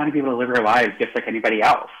just want to be able to live our lives just like anybody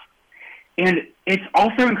else. And it's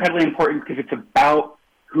also incredibly important because it's about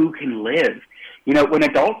who can live. When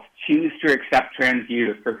adults choose to accept trans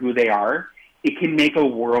youth for who they are, it can make a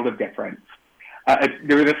world of difference.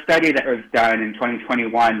 There was a study that was done in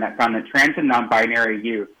 2021 that found that trans and non-binary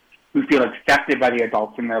youth who feel accepted by the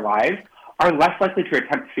adults in their lives are less likely to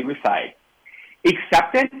attempt suicide.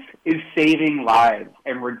 Acceptance is saving lives,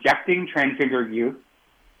 and rejecting transgender youth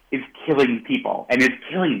is killing people and is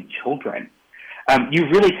killing children.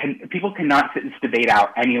 People cannot sit this debate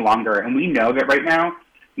out any longer, and we know that right now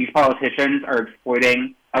these politicians are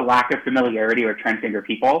exploiting a lack of familiarity with transgender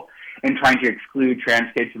people and trying to exclude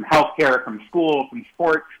trans kids from healthcare, from school, from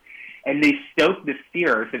sports, and they stoke this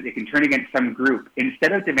fear so that they can turn against some group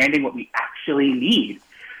instead of demanding what we actually need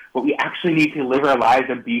to live our lives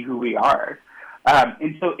and be who we are.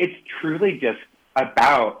 And so it's truly just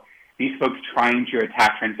about these folks trying to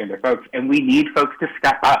attack transgender folks, and we need folks to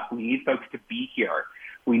step up. We need folks to be here.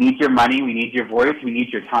 We need your money. We need your voice. We need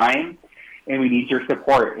your time. and we need your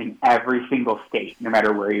support in every single state, no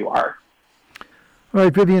matter where you are. All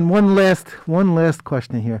right, Vivian, one last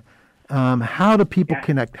question here. How do people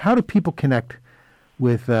connect? How do people connect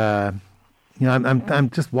with, I'm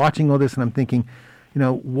just watching all this and I'm thinking,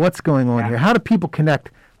 what's going on here? How do people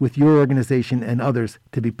connect with your organization and others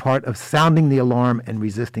to be part of sounding the alarm and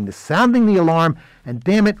resisting this? Sounding the alarm and,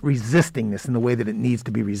 damn it, resisting this in the way that it needs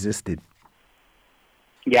to be resisted.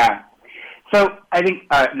 Yeah. So I think,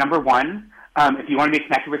 number one, if you want to be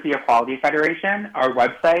connected with the Equality Federation, our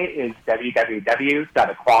website is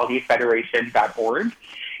www.equalityfederation.org.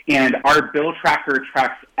 And our bill tracker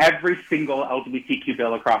tracks every single LGBTQ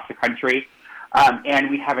bill across the country. And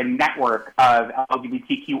we have a network of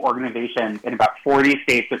LGBTQ organizations in about 40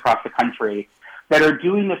 states across the country that are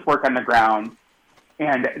doing this work on the ground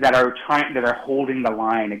and that are holding the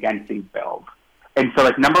line against these bills. And so,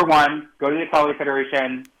 number one, go to the Equality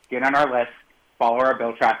Federation, get on our list, follow our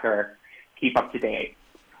bill tracker, keep up to date.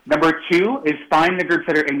 Number two is find the groups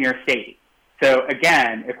that are in your state. So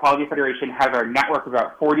again, Equality Federation has our network of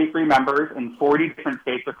about 43 members in 40 different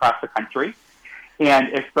states across the country. And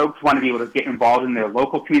if folks want to be able to get involved in their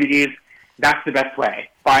local communities, that's the best way.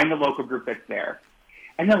 Find the local group that's there.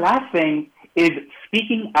 And the last thing is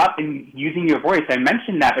speaking up and using your voice. I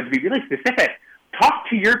mentioned that, but to be really specific, talk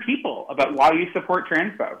to your people about why you support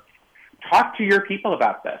trans folks. Talk to your people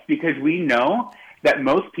about this, because we know that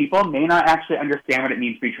most people may not actually understand what it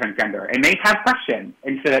means to be transgender and may have questions,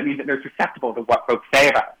 and so that means that they're susceptible to what folks say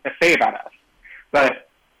about us. But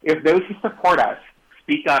if those who support us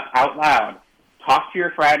speak up out loud, talk to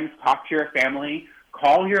your friends, talk to your family,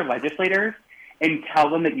 call your legislators, and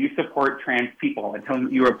tell them that you support trans people and tell them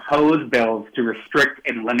that you oppose bills to restrict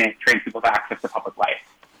and limit trans people's access to public life.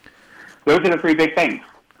 Those are the three big things.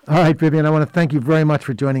 All right, Vivian, I want to thank you very much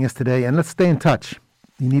for joining us today, and let's stay in touch.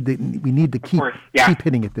 We need to keep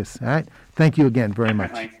hitting at this. All right. Thank you again very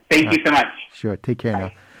much. Thank you so much. Sure. Take care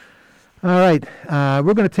now. All right.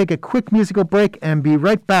 We're going to take a quick musical break and be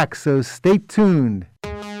right back. So stay tuned.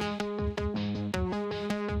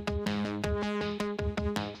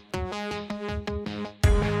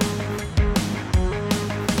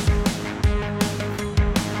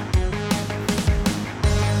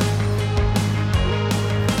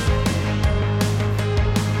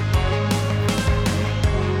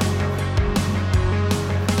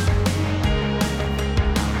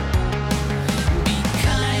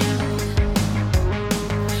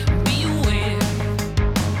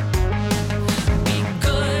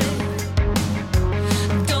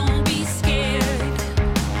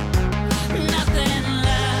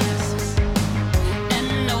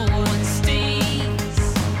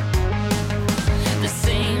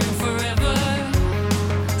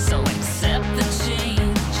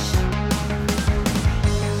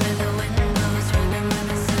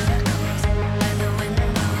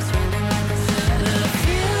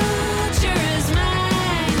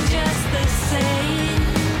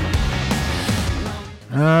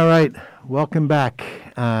 Welcome back.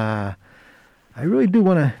 I really do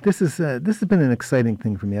want to. This has been an exciting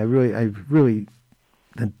thing for me.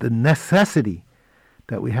 The necessity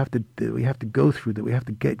that we have to go through, that we have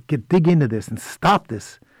to dig into this and stop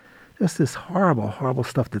this, just this horrible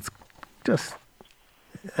stuff. That's just.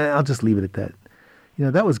 I'll just leave it at that.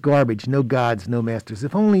 That was garbage. No gods, no masters.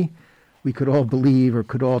 If only we could all believe or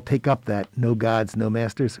could all take up that no gods, no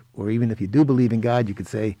masters. Or even if you do believe in God, you could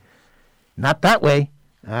say, not that way.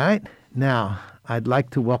 All right. Now, I'd like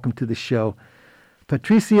to welcome to the show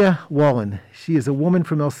Patricia Wallen. She is a woman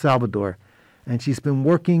from El Salvador, and she's been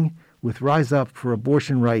working with Rise Up for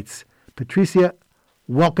abortion rights. Patricia,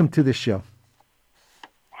 welcome to the show.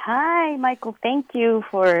 Hi, Michael. Thank you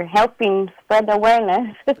for helping spread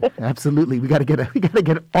awareness. Absolutely, we got to get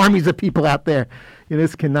armies of people out there.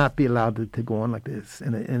 This cannot be allowed to go on like this,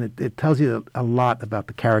 and it tells you a lot about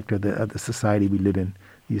the character of the society we live in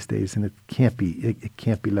these days, and it can't be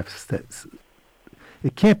left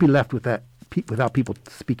without people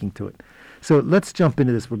speaking to it. So let's jump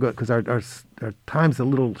into this. We're good because our time's a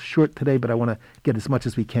little short today, but I want to get as much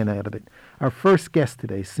as we can out of it. Our first guest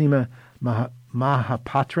today, Seema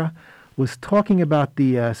Mohapatra, was talking about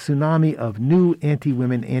the tsunami of new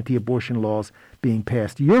anti-women, anti-abortion laws being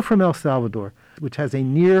passed. You're from El Salvador, which has a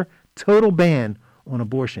near total ban on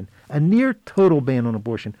abortion. A near total ban on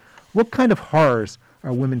abortion. What kind of horrors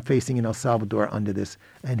are women facing in El Salvador under this,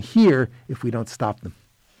 and here if we don't stop them?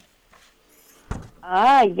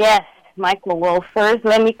 Yes, Michael. Well, first,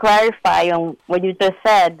 let me clarify on what you just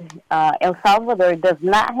said. El Salvador does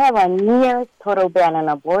not have a near total ban on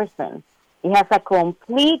abortion. It has a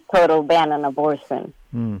complete total ban on abortion.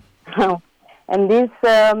 And And this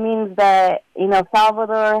means that in El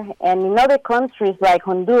Salvador and in other countries like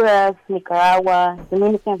Honduras, Nicaragua,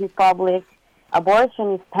 Dominican Republic,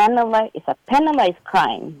 abortion is penalized. It's a penalized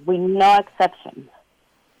crime with no exceptions.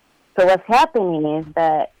 So what's happening is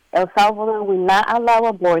that El Salvador will not allow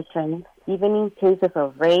abortions even in cases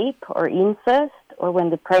of rape or incest, or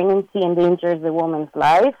when the pregnancy endangers the woman's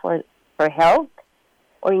life or her health,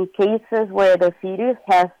 or in cases where the fetus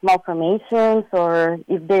has malformations or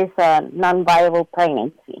if there's a non-viable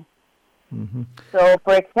pregnancy. Mm-hmm. So,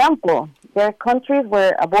 for example, there are countries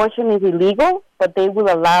where abortion is illegal, but they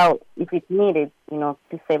will allow, if it's needed, to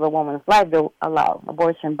save a woman's life, they'll allow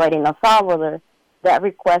abortion. But in El Salvador, that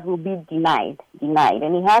request will be denied.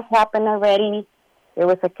 And it has happened already. There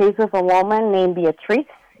was a case of a woman named Beatrice.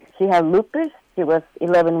 She had lupus. She was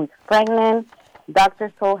 11 weeks pregnant.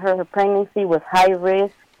 Doctors told her pregnancy was high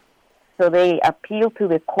risk. So they appealed to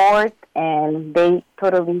the court, and they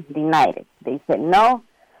totally denied it. They said no.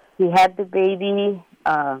 He had the baby.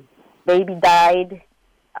 Baby died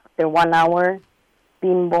after 1 hour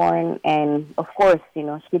being born. And, of course,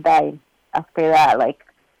 she died after that,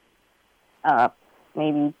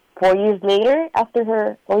 maybe 4 years later after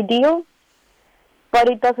her ordeal. But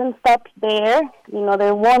it doesn't stop there. There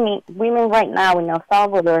are women right now in El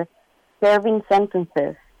Salvador serving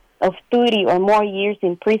sentences of 30 or more years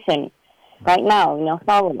in prison right now in El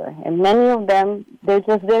Salvador. And many of them, they're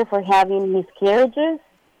just there for having miscarriages,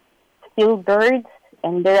 stillbirths,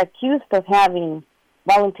 and they're accused of having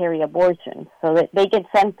voluntary abortions. So that they get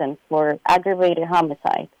sentenced for aggravated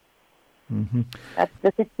homicide. Mm-hmm. That's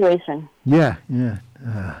the situation. Yeah.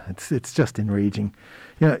 It's just enraging.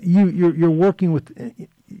 You're working with,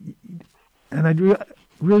 and I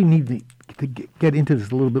really need to get into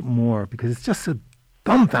this a little bit more because it's just so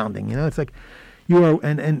dumbfounding. It's like you are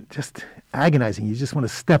and just agonizing. You just want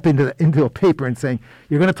to step into a paper and saying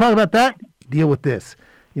you're going to talk about that. Deal with this.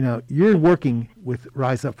 You're working with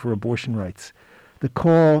Rise Up for Abortion Rights. The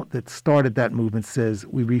call that started that movement says,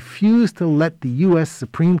 we refuse to let the U.S.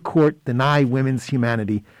 Supreme Court deny women's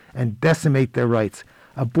humanity and decimate their rights.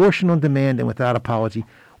 Abortion on demand and without apology.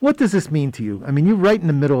 What does this mean to you? I mean, you're right in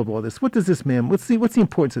the middle of all this. What does this mean? What's the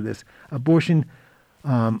importance of this? Abortion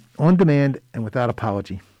on demand and without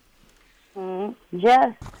apology.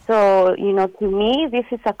 Yes. So, to me, this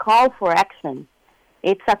is a call for action.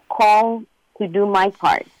 It's a call to do my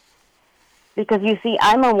part. Because, you see,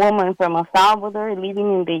 I'm a woman from El Salvador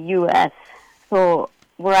living in the U.S. So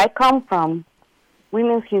where I come from,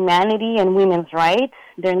 women's humanity and women's rights,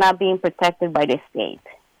 they're not being protected by the state.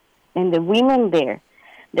 And the women there,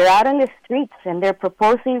 they're out on the streets and they're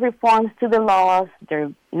proposing reforms to the laws.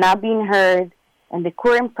 They're not being heard. And the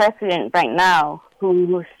current president right now,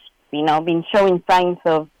 who's, been showing signs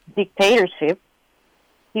of dictatorship,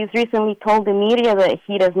 he's recently told the media that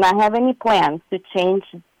he does not have any plans to change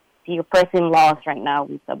the oppressive laws right now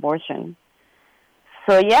with abortion.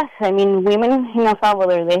 So yes, women in El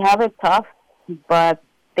Salvador, they have it tough, but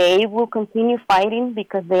they will continue fighting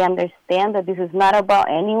because they understand that this is not about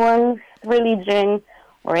anyone's religion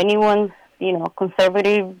or anyone's,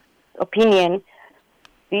 conservative opinion.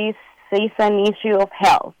 This is an issue of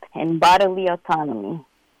health and bodily autonomy.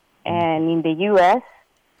 And in the U.S.,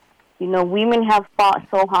 women have fought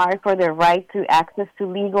so hard for their right to access to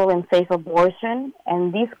legal and safe abortion.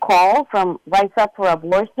 And this call from Rise Up for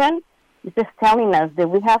Abortion is just telling us that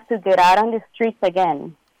we have to get out on the streets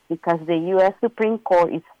again because the U.S. Supreme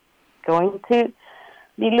Court is going to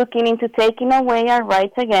be looking into taking away our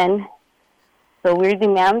rights again. So we're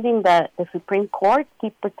demanding that the Supreme Court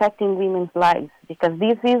keep protecting women's lives because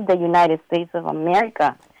this is the United States of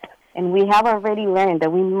America. And we have already learned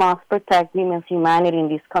that we must protect women's humanity in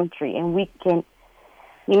this country. And we can,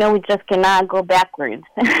 we just cannot go backwards.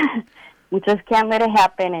 We just can't let it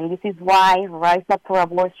happen. And this is why Rise Up for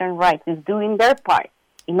Abortion Rights is doing their part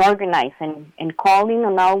in organizing and calling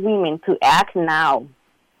on all women to act now.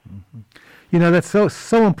 Mm-hmm. That's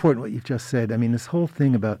so important what you've just said. I mean, this whole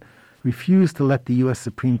thing about refuse to let the U.S.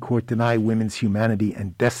 Supreme Court deny women's humanity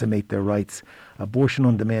and decimate their rights, abortion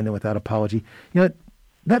on demand and without apology.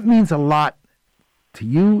 That means a lot to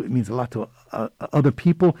you. It means a lot to other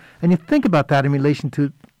people. And you think about that in relation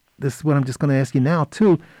to this, what I'm just going to ask you now,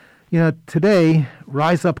 too. Today,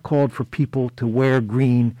 Rise Up called for people to wear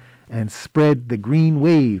green and spread the green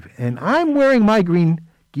wave. And I'm wearing my green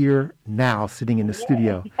gear now, sitting in the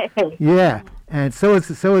studio. Yeah. And so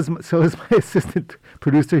is my assistant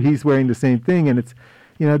producer. He's wearing the same thing. And it's,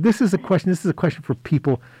 this is a question for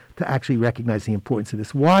people to actually recognize the importance of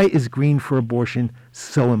this. Why is green for abortion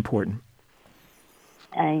so important?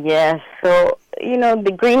 Yes. So,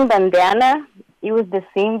 the green bandana, it was the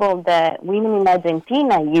symbol that women in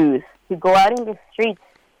Argentina used to go out in the streets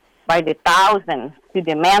by the thousands to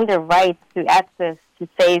demand their right to access to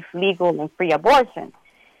safe, legal, and free abortion,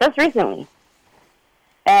 just recently.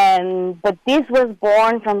 But this was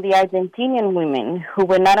born from the Argentinian women who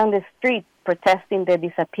were not on the streets protesting the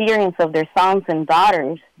disappearance of their sons and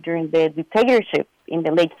daughters during the dictatorship in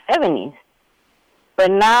the late 70s.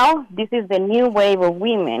 But now, this is the new wave of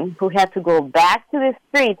women who had to go back to the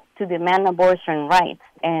streets to demand abortion rights.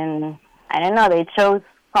 And I don't know, they chose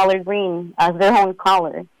color green as their own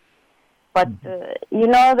color. But you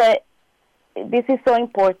know that this is so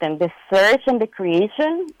important. The search and the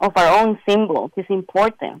creation of our own symbols is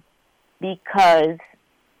important because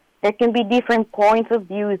there can be different points of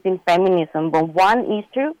views in feminism, but one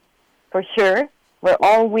issue, for sure, where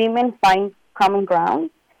all women find common ground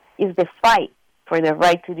is the fight for the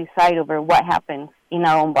right to decide over what happens in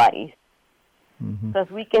our own bodies. So as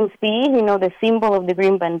we can see, you know, the symbol of the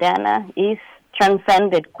green bandana is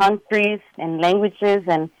transcended countries and languages,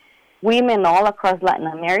 and women all across Latin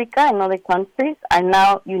America and other countries are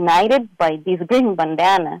now united by this green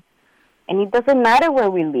bandana. And it doesn't matter where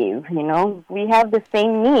we live, you know, we have the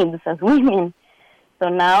same needs as women. So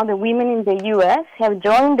now the women in the U.S. have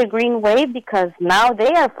joined the green wave because now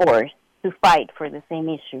they are forced to fight for the same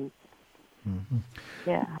issue.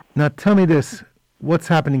 Yeah. Now tell me this, what's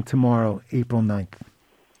happening tomorrow, April 9th?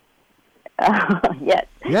 Yes.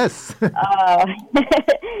 Yes.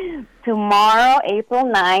 Tomorrow, April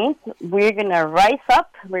 9th, we're going to rise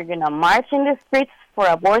up. We're going to march in the streets for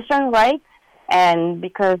abortion rights. And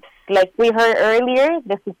because, like we heard earlier,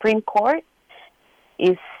 the Supreme Court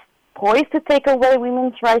is poised to take away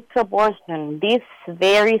women's right to abortion this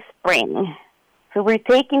very spring. So we're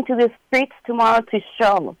taking to the streets tomorrow to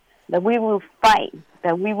show that we will fight,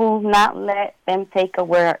 that we will not let them take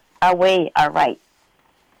away our rights.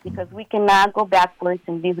 Because we cannot go backwards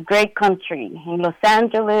in this great country. In Los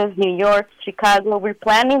Angeles, New York, Chicago, we're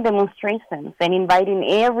planning demonstrations and inviting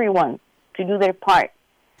everyone to do their part.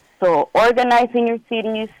 So organize in your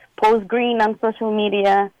cities, post green on social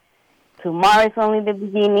media. Tomorrow is only the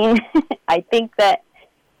beginning. I think that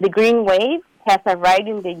the green wave has arrived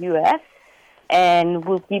in the U.S. and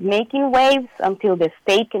will keep making waves until the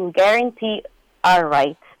state can guarantee our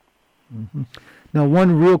rights. Now,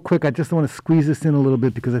 one real quick, I just want to squeeze this in a little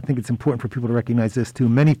bit because I think it's important for people to recognize this too.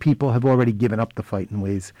 Many people have already given up the fight in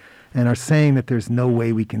ways and are saying that there's no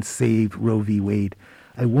way we can save Roe v. Wade,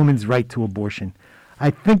 a woman's right to abortion.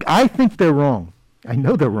 I think they're wrong. I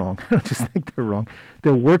know they're wrong. I don't just think they're wrong.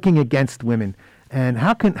 They're working against women. And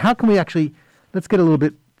how can we actually, let's get a little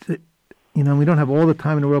bit, we don't have all the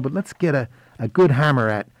time in the world, but let's get a good hammer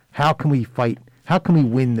at how can we fight, how can we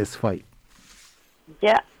win this fight?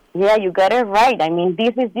 Yeah, you got it right. I mean,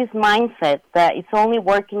 this is this mindset that it's only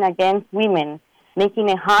working against women, making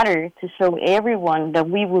it harder to show everyone that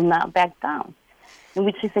we will not back down,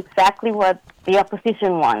 which is exactly what the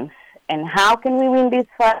opposition wants. And how can we win this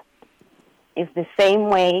fight? It's the same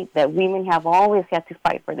way that women have always had to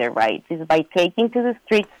fight for their rights, is by taking to the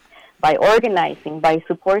streets, by organizing, by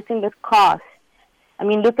supporting this cause. I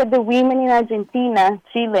mean, look at the women in Argentina,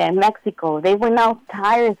 Chile, and Mexico. They went out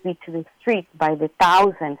tirelessly to the streets by the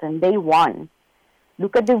thousands, and they won.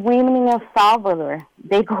 Look at the women in El Salvador.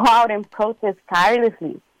 They go out and protest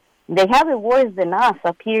tirelessly. They have it worse than us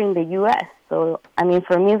up here in the U.S. So, I mean,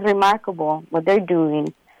 for me, it's remarkable what they're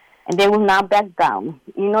doing, and they will not back down.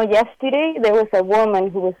 You know, yesterday there was a woman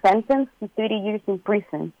who was sentenced to 30 years in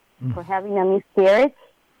prison for having a miscarriage.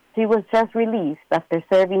 She was just released after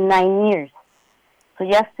serving 9 years. So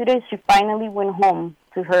yesterday, she finally went home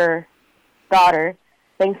to her daughter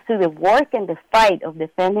thanks to the work and the fight of the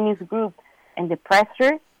feminist groups and the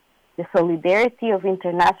pressure, the solidarity of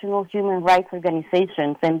international human rights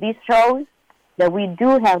organizations. And this shows that we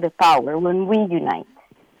do have the power when we unite.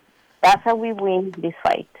 That's how we win this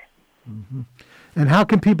fight. And how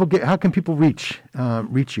can people reach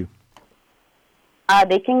you?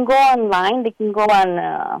 They can go online. They can go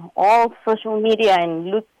on all social media and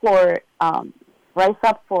look for Rise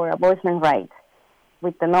Up for Abortion Rights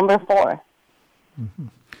with the number 4.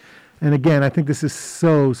 And again, I think this is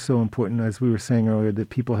so important, as we were saying earlier, that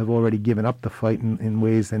people have already given up the fight in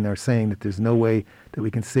ways, and they're saying that there's no way that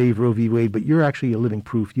we can save Roe v. Wade, but you're actually a living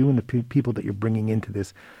proof, you and the people that you're bringing into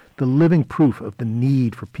this, the living proof of the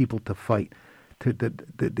need for people to fight, to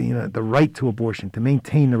the right to abortion, to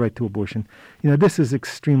maintain the right to abortion. This is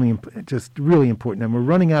extremely, just really important. And we're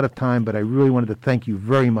running out of time, but I really wanted to thank you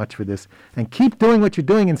very much for this. And keep doing what you're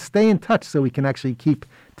doing and stay in touch so we can actually keep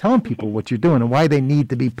telling people what you're doing and why they need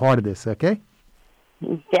to be part of this, okay?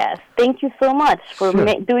 Yes. Thank you so much for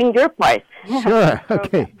doing your part. Sure.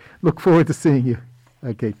 Okay. Look forward to seeing you.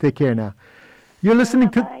 Okay. Take care now. You're listening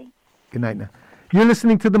to... Good night now. You're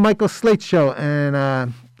listening to the Michael Slate Show,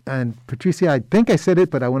 and Patricia, I think I said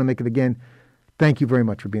it, but I want to make it again. Thank you very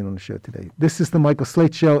much for being on the show today. This is the Michael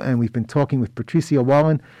Slate Show, and we've been talking with Patricia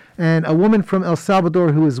Wallen, and a woman from El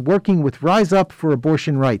Salvador who is working with Rise Up for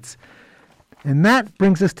Abortion Rights. And that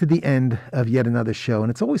brings us to the end of yet another show.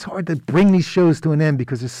 And it's always hard to bring these shows to an end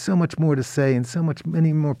because there's so much more to say and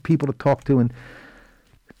many more people to talk to. And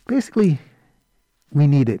basically, we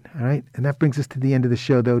need it, all right? And that brings us to the end of the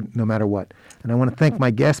show, though, no matter what. And I want to thank my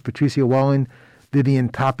guests, Patricia Wallen, Vivian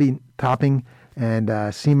Topping, and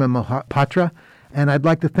Seema Mohapatra. And I'd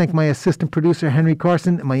like to thank my assistant producer, Henry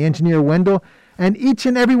Carson, and my engineer, Wendell, and each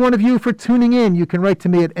and every one of you for tuning in. You can write to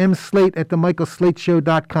me at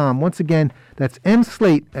mslate@themichaelslateshow.com. Once again, that's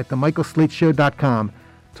mslate@themichaelslateshow.com.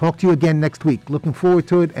 Talk to you again next week. Looking forward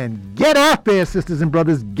to it. And get out there, sisters and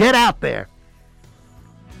brothers. Get out there.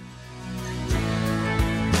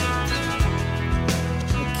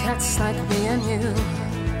 Cats like me and you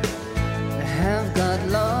have got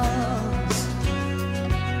laws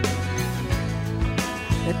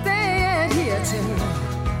that they adhere to,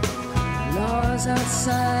 laws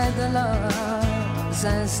outside the laws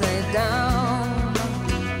as laid down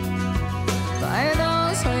by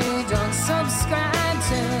those who don't subscribe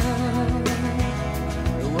to.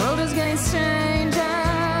 The world is getting stranger,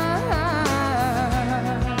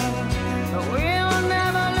 but we'll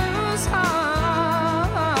never lose heart.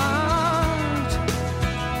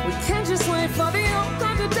 We can't just wait for the old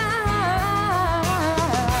time to die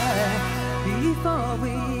before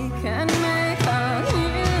we can make a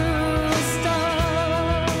new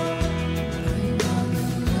start. Bring on the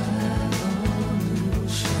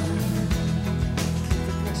revolution. Keep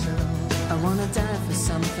the pressure on. I wanna die for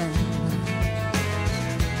something.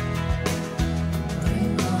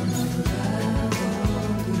 Bring on the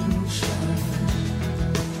revolution.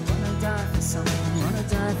 Wanna die for something. Wanna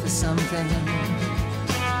die for something.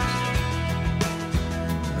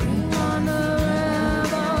 Bring on the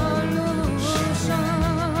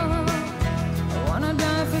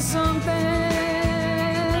something.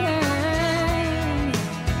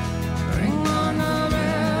 Bring on a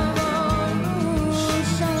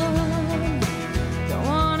revolution. Don't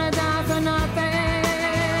wanna die for nothing.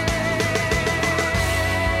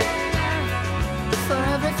 For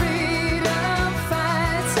every freedom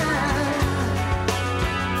fighter,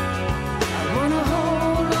 I wanna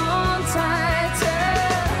hold on tighter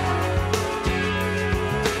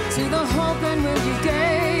to the hope and will you gave.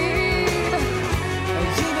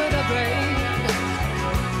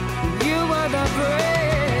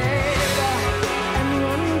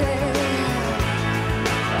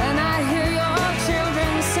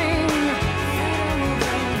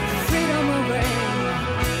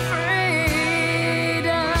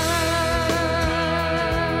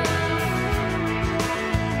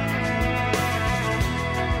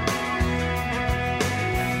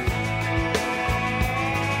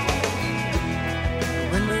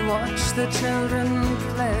 The children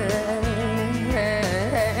play.